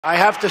I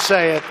have to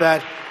say it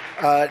that,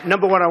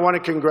 number one, I want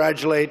to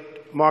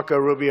congratulate Marco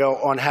Rubio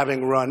on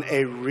having run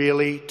a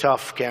really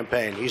tough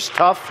campaign. He's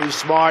tough, he's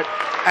smart,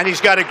 and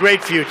he's got a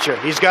great future.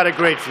 He's got a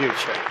great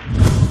future.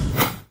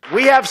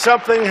 We have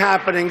something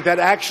happening that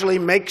actually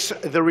makes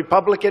the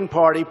Republican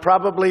Party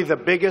probably the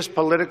biggest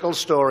political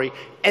story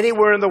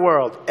anywhere in the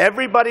world.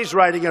 Everybody's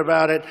writing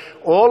about it,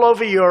 all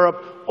over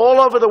Europe, all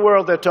over the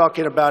world they're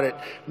talking about it.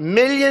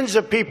 Millions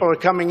of people are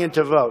coming in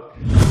to vote.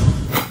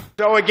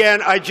 So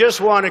again, I just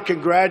want to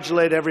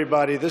congratulate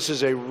everybody. This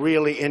is a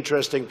really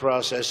interesting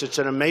process. It's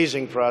an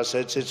amazing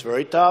process. It's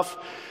very tough,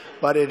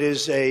 but it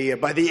is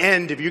by the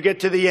end, if you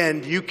get to the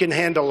end, you can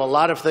handle a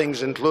lot of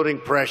things, including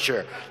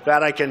pressure.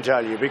 That I can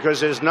tell you, because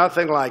there's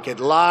nothing like it.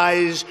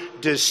 Lies,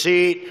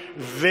 deceit,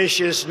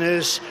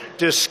 viciousness,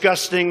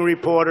 disgusting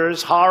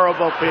reporters,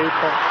 horrible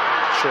people.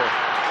 Sure.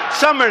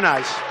 Some are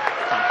nice.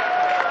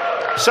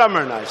 Some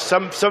are nice.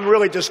 Some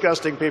really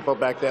disgusting people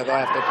back there, though, I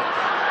have to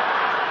tell you.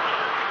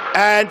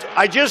 And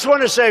I just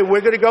want to say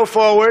we're going to go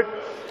forward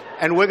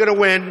and we're going to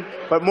win,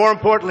 but more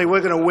importantly,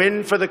 we're going to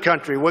win for the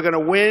country. We're going to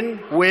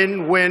win,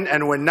 win, win,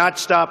 and we're not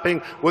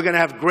stopping. We're going to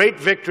have great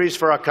victories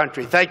for our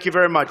country. Thank you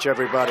very much,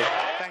 everybody.